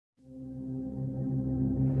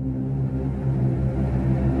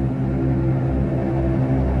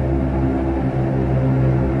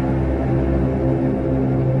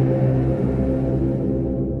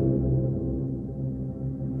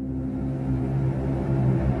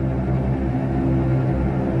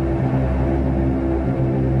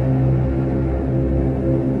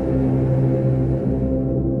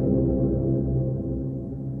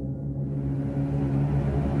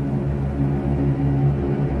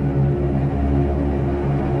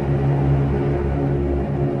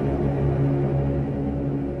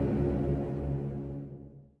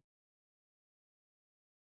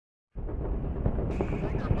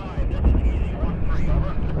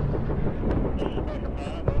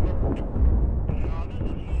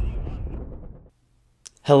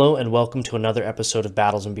Hello and welcome to another episode of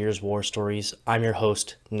Battles and Beers War Stories. I'm your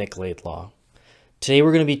host, Nick Laidlaw. Today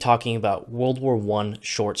we're going to be talking about World War I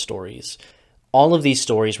short stories. All of these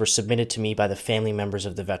stories were submitted to me by the family members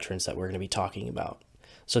of the veterans that we're going to be talking about.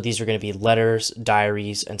 So these are going to be letters,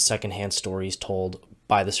 diaries, and secondhand stories told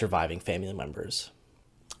by the surviving family members.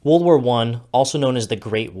 World War I, also known as the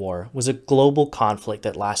Great War, was a global conflict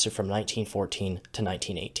that lasted from 1914 to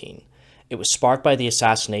 1918. It was sparked by the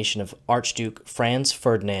assassination of Archduke Franz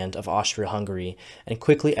Ferdinand of Austria-Hungary and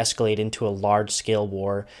quickly escalated into a large-scale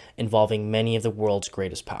war involving many of the world's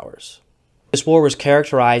greatest powers. This war was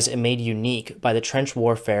characterized and made unique by the trench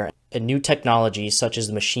warfare and new technologies such as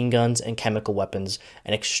the machine guns and chemical weapons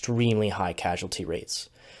and extremely high casualty rates.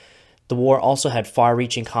 The war also had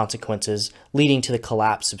far-reaching consequences, leading to the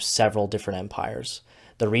collapse of several different empires,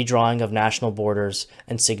 the redrawing of national borders,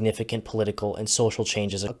 and significant political and social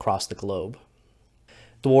changes across the globe.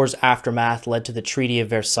 The war's aftermath led to the Treaty of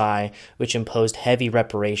Versailles, which imposed heavy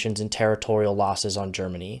reparations and territorial losses on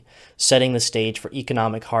Germany, setting the stage for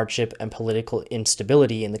economic hardship and political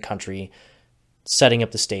instability in the country, setting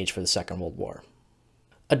up the stage for the Second World War.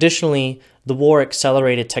 Additionally, the war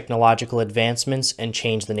accelerated technological advancements and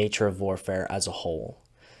changed the nature of warfare as a whole.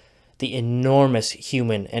 The enormous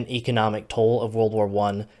human and economic toll of World War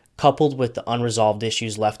I, coupled with the unresolved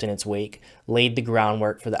issues left in its wake, laid the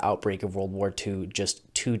groundwork for the outbreak of World War II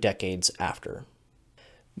just 2 decades after,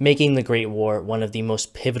 making the Great War one of the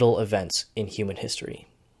most pivotal events in human history.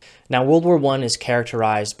 Now, World War I is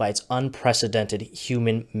characterized by its unprecedented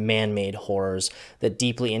human man-made horrors that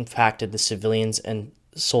deeply impacted the civilians and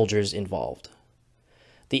soldiers involved.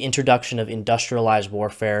 The introduction of industrialized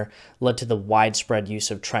warfare led to the widespread use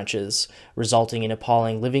of trenches, resulting in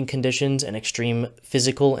appalling living conditions and extreme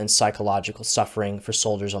physical and psychological suffering for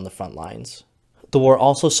soldiers on the front lines. The war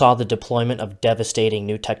also saw the deployment of devastating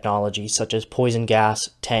new technology such as poison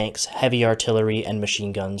gas, tanks, heavy artillery, and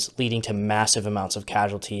machine guns, leading to massive amounts of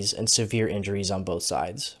casualties and severe injuries on both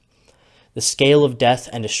sides. The scale of death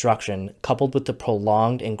and destruction, coupled with the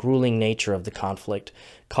prolonged and grueling nature of the conflict,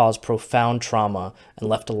 caused profound trauma and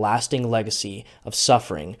left a lasting legacy of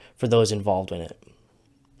suffering for those involved in it.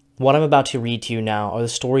 What I'm about to read to you now are the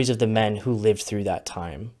stories of the men who lived through that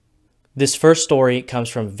time. This first story comes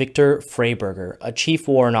from Victor Freiberger, a chief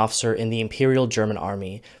warrant officer in the Imperial German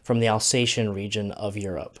Army from the Alsatian region of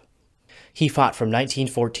Europe. He fought from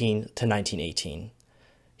 1914 to 1918.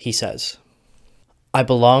 He says, "I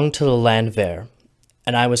belonged to the Landwehr,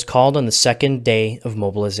 and I was called on the second day of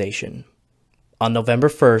mobilization. On November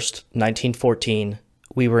 1st, 1914,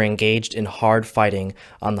 we were engaged in hard fighting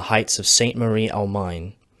on the heights of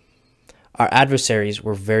Sainte-Marie-aux-Mines. Our adversaries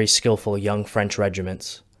were very skillful young French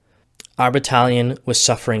regiments. Our battalion was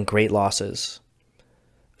suffering great losses.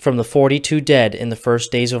 From the 42 dead in the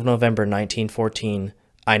first days of November 1914,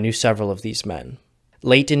 I knew several of these men.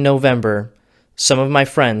 Late in November, some of my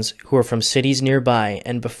friends who were from cities nearby,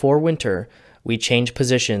 and before winter, we changed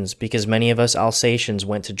positions because many of us Alsatians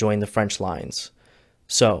went to join the French lines.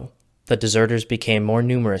 So, the deserters became more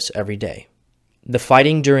numerous every day. The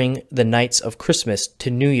fighting during the nights of Christmas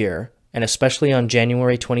to New Year, and especially on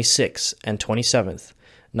January 26th and 27th,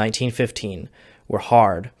 1915, were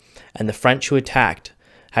hard, and the French who attacked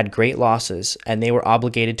had great losses, and they were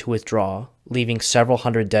obligated to withdraw, leaving several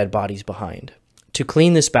hundred dead bodies behind. To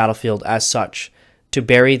clean this battlefield as such, to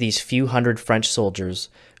bury these few hundred French soldiers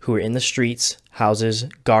who were in the streets, houses,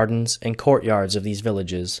 gardens, and courtyards of these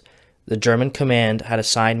villages, the German command had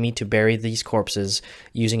assigned me to bury these corpses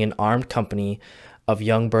using an armed company of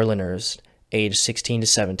young Berliners aged 16 to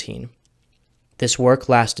 17. This work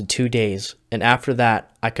lasted 2 days, and after that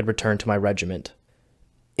I could return to my regiment.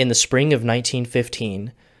 In the spring of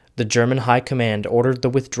 1915, the German High Command ordered the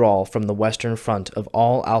withdrawal from the Western Front of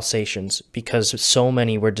all Alsatians because so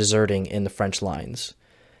many were deserting in the French lines.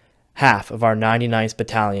 Half of our 99th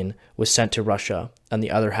Battalion was sent to Russia, and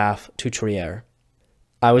the other half to Trier.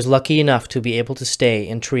 I was lucky enough to be able to stay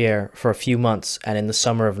in Trier for a few months, and in the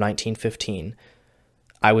summer of 1915,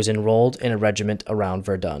 I was enrolled in a regiment around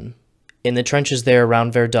Verdun. In the trenches there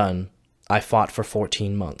around Verdun, I fought for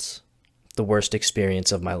 14 months, the worst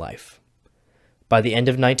experience of my life. By the end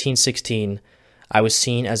of 1916, I was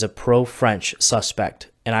seen as a pro-French suspect,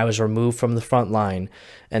 and I was removed from the front line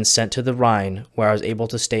and sent to the Rhine, where I was able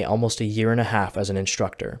to stay almost a year and a half as an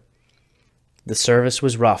instructor. The service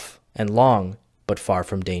was rough and long, but far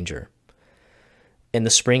from danger. In the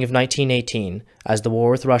spring of 1918, as the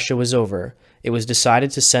war with Russia was over, it was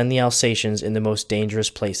decided to send the Alsatians in the most dangerous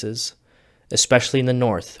places, especially in the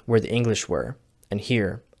north, where the English were, and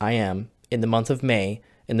here I am, in the month of May,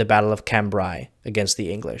 in the Battle of Cambrai against the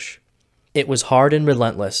English. It was hard and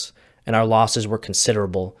relentless, and our losses were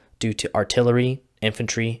considerable due to artillery,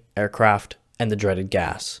 infantry, aircraft, and the dreaded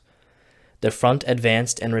gas. The front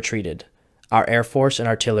advanced and retreated. Our air force and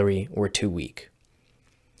artillery were too weak.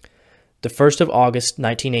 The 1st of August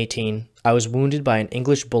 1918, I was wounded by an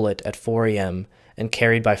English bullet at 4 a.m. and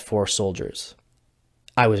carried by 4 soldiers.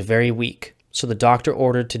 I was very weak, so the doctor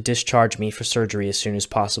ordered to discharge me for surgery as soon as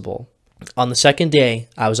possible. On the 2nd day,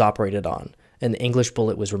 I was operated on, and the English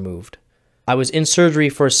bullet was removed. I was in surgery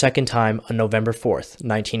for a 2nd time on November 4th,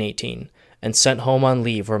 1918, and sent home on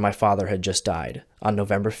leave where my father had just died, on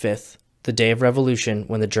November 5th, the day of revolution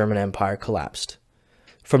when the German Empire collapsed.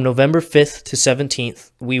 From November 5th to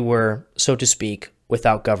 17th, we were, so to speak,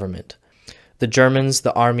 without government. The Germans,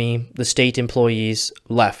 the army, the state employees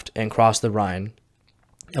left and crossed the Rhine,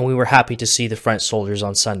 and we were happy to see the French soldiers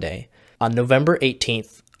on Sunday. On November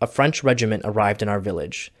 18th, a French regiment arrived in our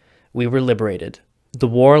village. We were liberated. The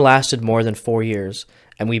war lasted more than 4 years,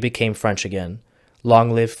 and we became French again.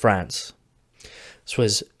 Long live France. This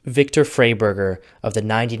was Victor Freiberger of the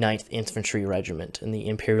 99th Infantry Regiment in the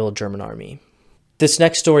Imperial German Army. This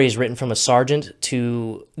next story is written from a sergeant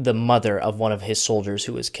to the mother of one of his soldiers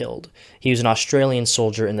who was killed. He was an Australian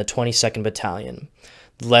soldier in the 22nd Battalion.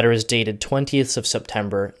 The letter is dated 20th of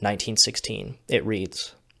September, 1916. It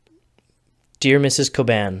reads, "Dear Mrs.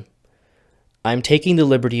 Coban, I am taking the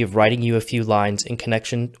liberty of writing you a few lines in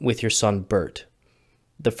connection with your son Bert.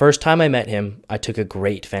 The first time I met him, I took a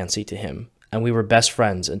great fancy to him, and we were best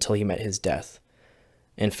friends until he met his death.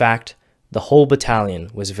 In fact, the whole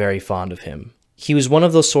battalion was very fond of him. He was one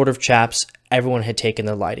of those sort of chaps everyone had taken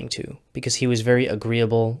their liking to, because he was very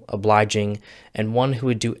agreeable, obliging, and one who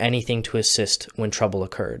would do anything to assist when trouble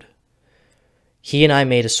occurred. He and I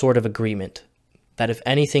made a sort of agreement that if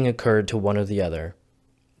anything occurred to one or the other,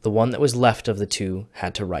 the one that was left of the two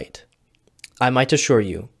had to write. I might assure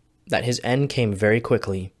you that his end came very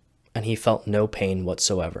quickly, and he felt no pain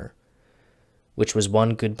whatsoever, which was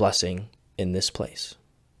one good blessing in this place.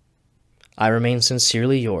 I remain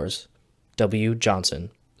sincerely yours, W. Johnson,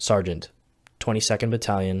 Sergeant, 22nd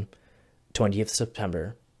Battalion, 20th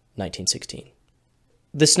September, 1916.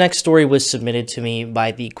 This next story was submitted to me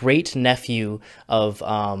by the great-nephew of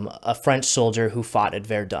a French soldier who fought at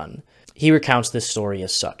Verdun. He recounts this story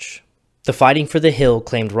as such. The fighting for the hill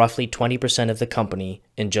claimed roughly 20% of the company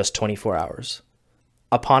in just 24 hours.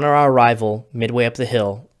 Upon our arrival, midway up the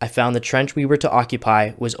hill, I found the trench we were to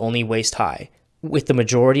occupy was only waist-high, with the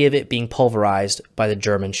majority of it being pulverized by the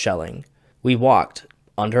German shelling. We walked,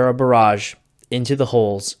 under a barrage, into the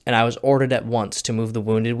holes, and I was ordered at once to move the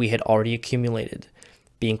wounded we had already accumulated,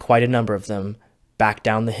 being quite a number of them, back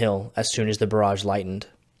down the hill as soon as the barrage lightened.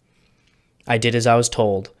 I did as I was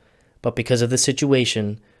told, but because of the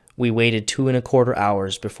situation, we waited 2¼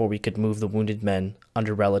 hours before we could move the wounded men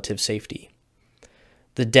under relative safety.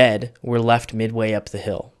 The dead were left midway up the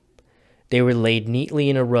hill. They were laid neatly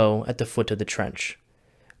in a row at the foot of the trench.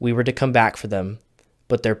 We were to come back for them,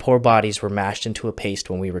 but their poor bodies were mashed into a paste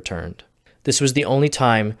when we returned. This was the only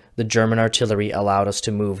time the German artillery allowed us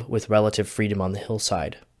to move with relative freedom on the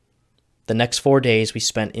hillside. The next 4 days we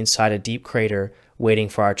spent inside a deep crater waiting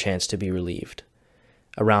for our chance to be relieved.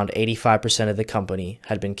 Around 85% of the company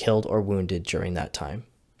had been killed or wounded during that time."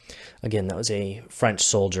 Again, that was a French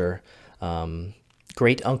soldier,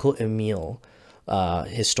 great uncle Emile,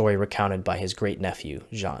 his story recounted by his great nephew,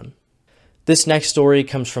 Jean. This next story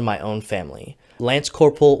comes from my own family. Lance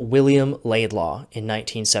Corporal William Laidlaw in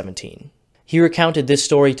 1917. He recounted this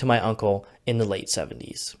story to my uncle in the late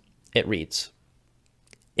 70s. It reads,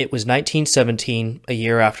 "It was 1917, a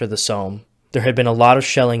year after the Somme. There had been a lot of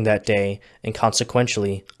shelling that day, and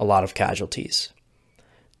consequentially, a lot of casualties.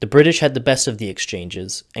 The British had the best of the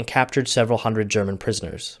exchanges, and captured several hundred German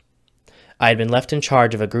prisoners. I had been left in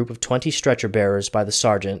charge of a group of 20 stretcher-bearers by the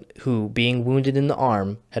sergeant, who, being wounded in the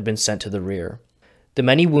arm, had been sent to the rear. The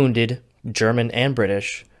many wounded, German and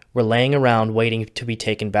British, were laying around waiting to be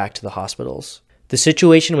taken back to the hospitals. The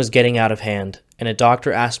situation was getting out of hand, and a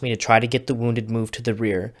doctor asked me to try to get the wounded moved to the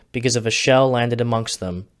rear, because if a shell landed amongst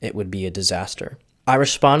them, it would be a disaster. I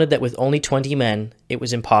responded that with only 20 men, it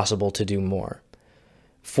was impossible to do more.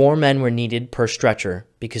 4 men were needed per stretcher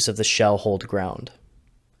because of the shell-holed ground.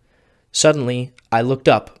 Suddenly, I looked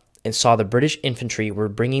up and saw the British infantry were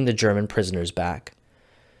bringing the German prisoners back.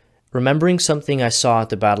 Remembering something I saw at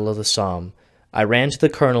the Battle of the Somme, I ran to the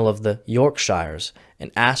colonel of the Yorkshires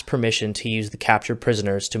and asked permission to use the captured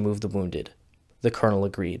prisoners to move the wounded. The colonel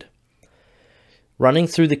agreed. Running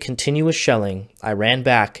through the continuous shelling, I ran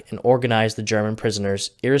back and organized the German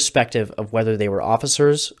prisoners, irrespective of whether they were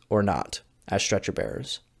officers or not, as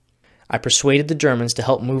stretcher-bearers. I persuaded the Germans to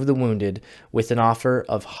help move the wounded with an offer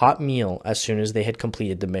of hot meal as soon as they had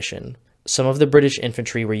completed the mission. Some of the British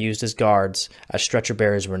infantry were used as guards, as stretcher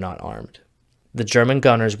bearers were not armed. The German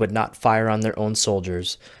gunners would not fire on their own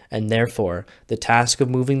soldiers, and therefore the task of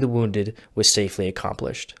moving the wounded was safely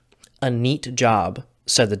accomplished. "A neat job,"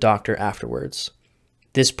 said the doctor afterwards.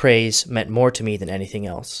 This praise meant more to me than anything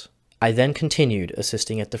else. I then continued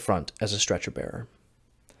assisting at the front as a stretcher bearer.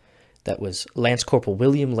 That was Lance Corporal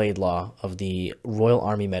William Laidlaw of the Royal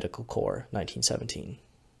Army Medical Corps, 1917.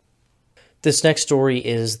 This next story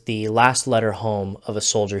is the last letter home of a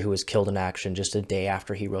soldier who was killed in action just a day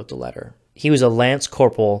after he wrote the letter. He was a Lance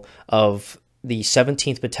Corporal of the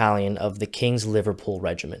 17th Battalion of the King's Liverpool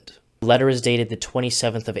Regiment. The letter is dated the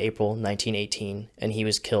 27th of April, 1918, and he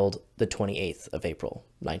was killed the 28th of April,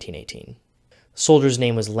 1918. The soldier's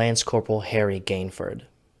name was Lance Corporal Harry Gainford.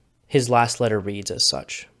 His last letter reads as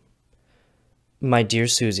such. "My dear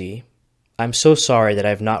Susie, I'm so sorry that I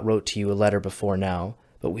have not wrote to you a letter before now,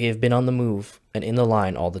 but we have been on the move and in the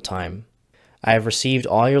line all the time. I have received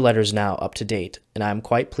all your letters now up to date, and I am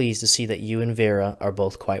quite pleased to see that you and Vera are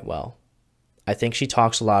both quite well. I think she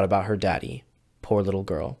talks a lot about her daddy. Poor little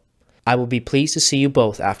girl. I will be pleased to see you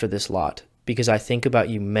both after this lot, because I think about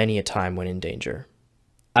you many a time when in danger.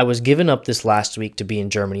 I was given up this last week to be in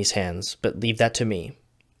Germany's hands, but leave that to me.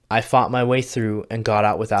 I fought my way through and got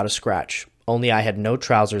out without a scratch, only I had no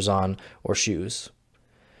trousers on or shoes.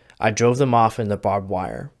 I drove them off in the barbed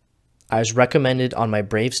wire. I was recommended on my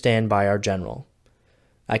brave stand by our general.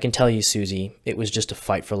 I can tell you, Susie, it was just a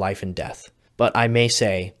fight for life and death. But I may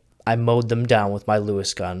say, I mowed them down with my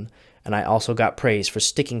Lewis gun, and I also got praise for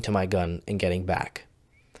sticking to my gun and getting back.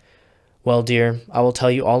 Well, dear, I will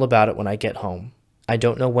tell you all about it when I get home. I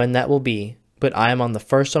don't know when that will be, but I am on the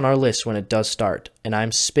first on our list when it does start, and I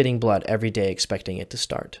am spitting blood every day expecting it to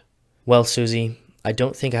start. Well, Susie, I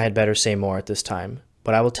don't think I had better say more at this time,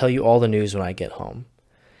 but I will tell you all the news when I get home.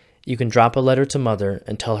 You can drop a letter to Mother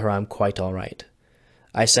and tell her I'm quite all right.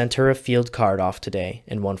 I sent her a field card off today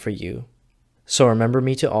and one for you. So remember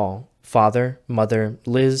me to all, Father, Mother,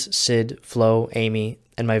 Liz, Sid, Flo, Amy,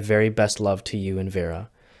 and my very best love to you and Vera.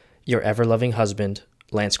 Your ever-loving husband,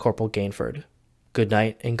 Lance Corporal Gainford. Good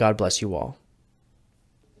night, and God bless you all."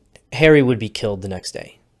 Harry would be killed the next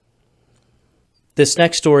day. This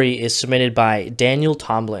next story is submitted by Daniel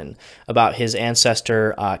Tomlin about his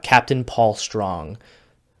ancestor, Captain Paul Strong.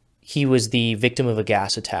 He was the victim of a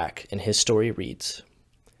gas attack, and his story reads,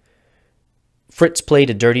 "Fritz played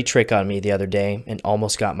a dirty trick on me the other day and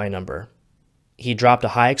almost got my number. He dropped a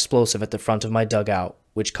high explosive at the front of my dugout,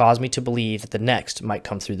 which caused me to believe that the next might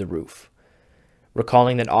come through the roof.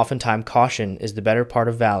 Recalling that oftentimes caution is the better part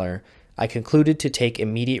of valor, I concluded to take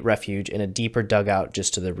immediate refuge in a deeper dugout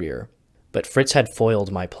just to the rear. But Fritz had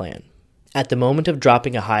foiled my plan. At the moment of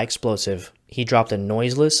dropping a high explosive, he dropped a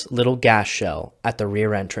noiseless little gas shell at the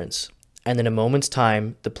rear entrance, and in a moment's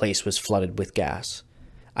time the place was flooded with gas.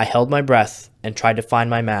 I held my breath and tried to find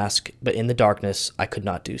my mask, but in the darkness I could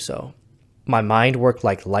not do so. My mind worked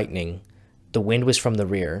like lightning. The wind was from the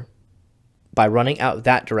rear. By running out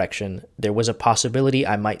that direction, there was a possibility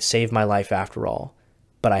I might save my life after all,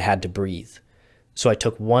 but I had to breathe. So I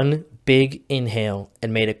took one big inhale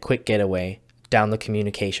and made a quick getaway down the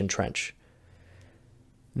communication trench.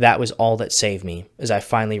 That was all that saved me, as I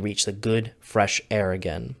finally reached the good, fresh air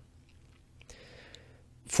again.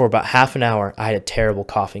 For about half an hour, I had a terrible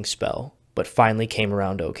coughing spell, but finally came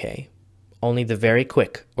around okay. Only the very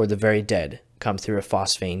quick or the very dead come through a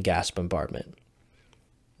phosphane gas bombardment."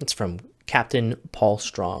 It's from Captain Paul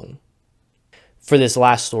Strong. For this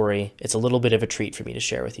last story, it's a little bit of a treat for me to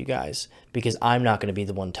share with you guys, because I'm not going to be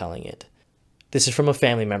the one telling it. This is from a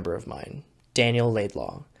family member of mine, Daniel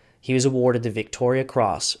Laidlaw. He was awarded the Victoria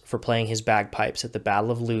Cross for playing his bagpipes at the Battle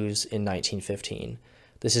of Lewes in 1915.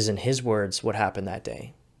 This is in his words what happened that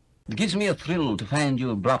day. "It gives me a thrill to find you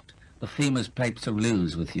have brought the famous pipes of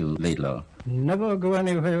Lewes with you, Laidlaw." "Never go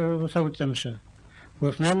anywhere without them, sir.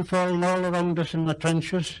 With men falling all around us in the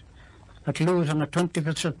trenches at Lewes on the 20th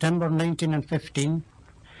of September 1915,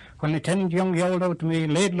 when Lieutenant Young yelled out to me,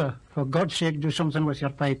 'Laidlaw, for God's sake do something with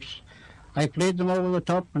your pipes,' I played them over the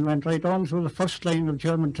top and went right on through the first line of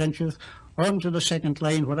German trenches, on to the second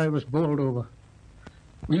line where I was bowled over."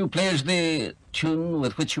 "Will you play us the tune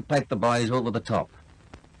with which you piped the boys over the top?"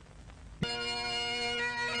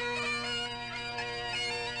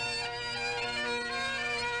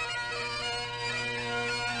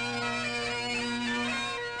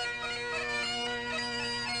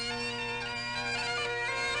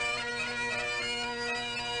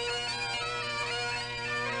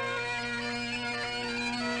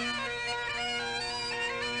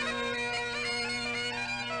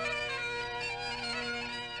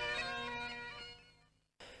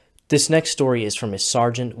 This next story is from a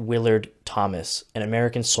Sergeant Willard Thomas, an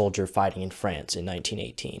American soldier fighting in France in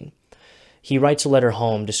 1918. He writes a letter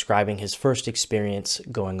home describing his first experience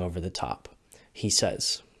going over the top. He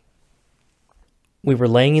says, "We were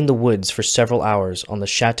laying in the woods for several hours on the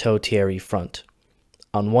Chateau Thierry front.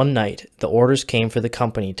 On one night, the orders came for the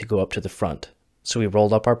company to go up to the front, so we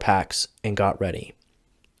rolled up our packs and got ready.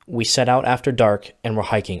 We set out after dark and were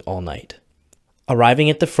hiking all night. Arriving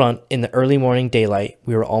at the front in the early morning daylight,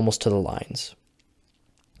 we were almost to the lines.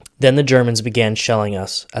 Then the Germans began shelling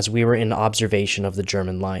us as we were in observation of the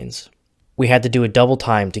German lines. We had to do a double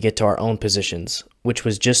time to get to our own positions, which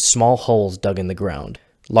was just small holes dug in the ground,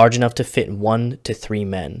 large enough to fit 1 to 3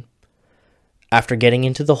 men. After getting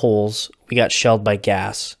into the holes, we got shelled by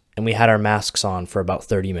gas, and we had our masks on for about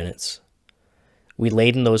 30 minutes. We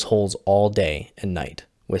laid in those holes all day and night,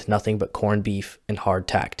 with nothing but corned beef and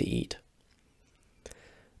hardtack to eat.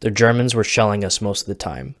 The Germans were shelling us most of the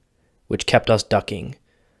time, which kept us ducking.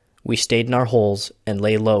 We stayed in our holes and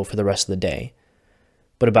lay low for the rest of the day.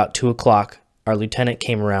 But about 2 o'clock, our lieutenant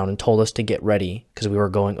came around and told us to get ready because we were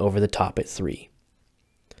going over the top at 3.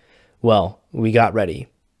 Well, we got ready,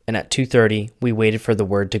 and at 2:30 we waited for the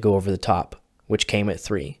word to go over the top, which came at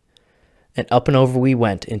 3. And up and over we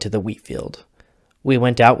went into the wheat field. We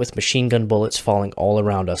went out with machine gun bullets falling all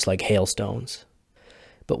around us like hailstones.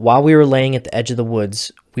 But while we were laying at the edge of the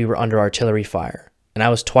woods, we were under artillery fire, and I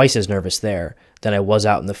was twice as nervous there than I was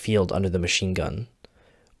out in the field under the machine gun.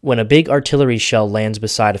 When a big artillery shell lands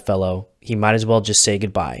beside a fellow, he might as well just say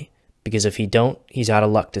goodbye, because if he don't, he's out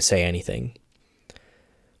of luck to say anything.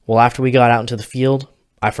 Well, after we got out into the field,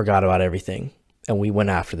 I forgot about everything, and we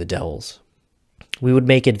went after the devils. We would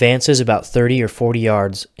make advances about 30 or 40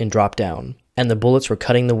 yards and drop down, and the bullets were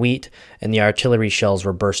cutting the wheat, and the artillery shells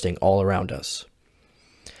were bursting all around us.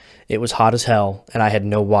 It was hot as hell, and I had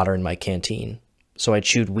no water in my canteen, so I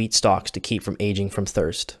chewed wheat stalks to keep from aging from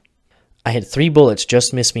thirst. I had 3 bullets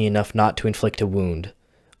just miss me enough not to inflict a wound.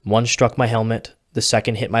 One struck my helmet, the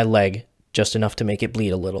second hit my leg, just enough to make it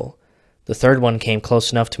bleed a little. The third one came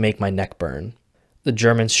close enough to make my neck burn. The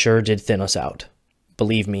Germans sure did thin us out.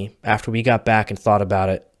 Believe me, after we got back and thought about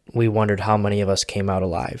it, we wondered how many of us came out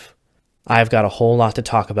alive. I've got a whole lot to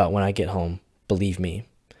talk about when I get home, believe me.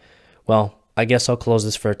 Well, I guess I'll close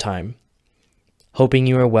this for a time. Hoping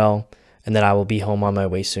you are well and that I will be home on my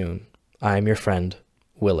way soon. I am your friend,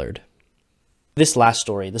 Willard." This last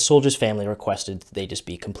story, the soldier's family requested they just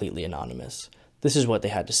be completely anonymous. This is what they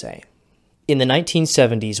had to say. "In the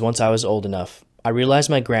 1970s, once I was old enough, I realized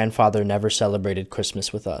my grandfather never celebrated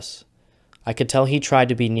Christmas with us. I could tell he tried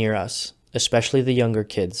to be near us, especially the younger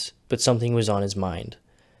kids, but something was on his mind.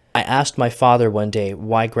 I asked my father one day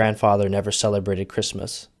why grandfather never celebrated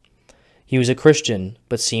Christmas. He was a Christian,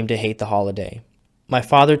 but seemed to hate the holiday. My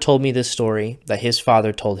father told me this story that his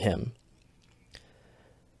father told him.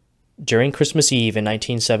 During Christmas Eve in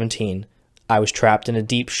 1917, I was trapped in a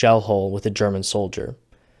deep shell hole with a German soldier.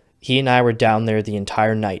 He and I were down there the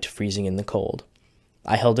entire night, freezing in the cold.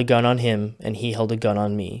 I held a gun on him, and he held a gun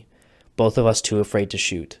on me, both of us too afraid to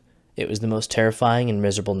shoot. It was the most terrifying and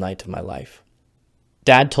miserable night of my life.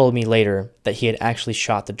 Dad told me later that he had actually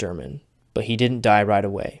shot the German, but he didn't die right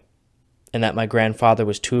away, and that my grandfather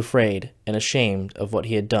was too afraid and ashamed of what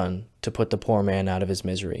he had done to put the poor man out of his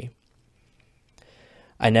misery.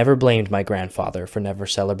 I never blamed my grandfather for never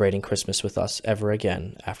celebrating Christmas with us ever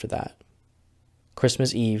again after that.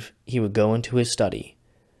 Christmas Eve, he would go into his study,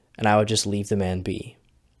 and I would just leave the man be.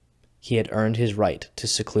 He had earned his right to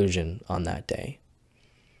seclusion on that day."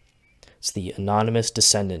 It's the anonymous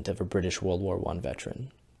descendant of a British World War I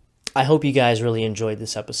veteran. I hope you guys really enjoyed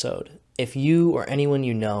this episode. If you or anyone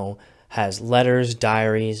you know has letters,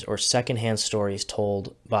 diaries, or secondhand stories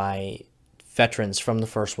told by veterans from the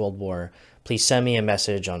First World War, please send me a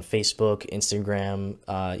message on Facebook, Instagram,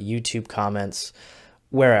 YouTube comments,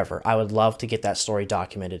 wherever. I would love to get that story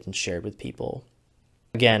documented and shared with people.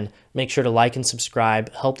 Again, make sure to like and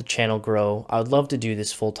subscribe, help the channel grow. I would love to do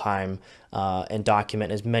this full time and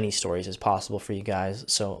document as many stories as possible for you guys.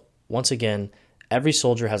 So once again, every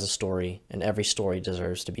soldier has a story, and every story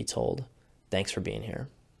deserves to be told. Thanks for being here.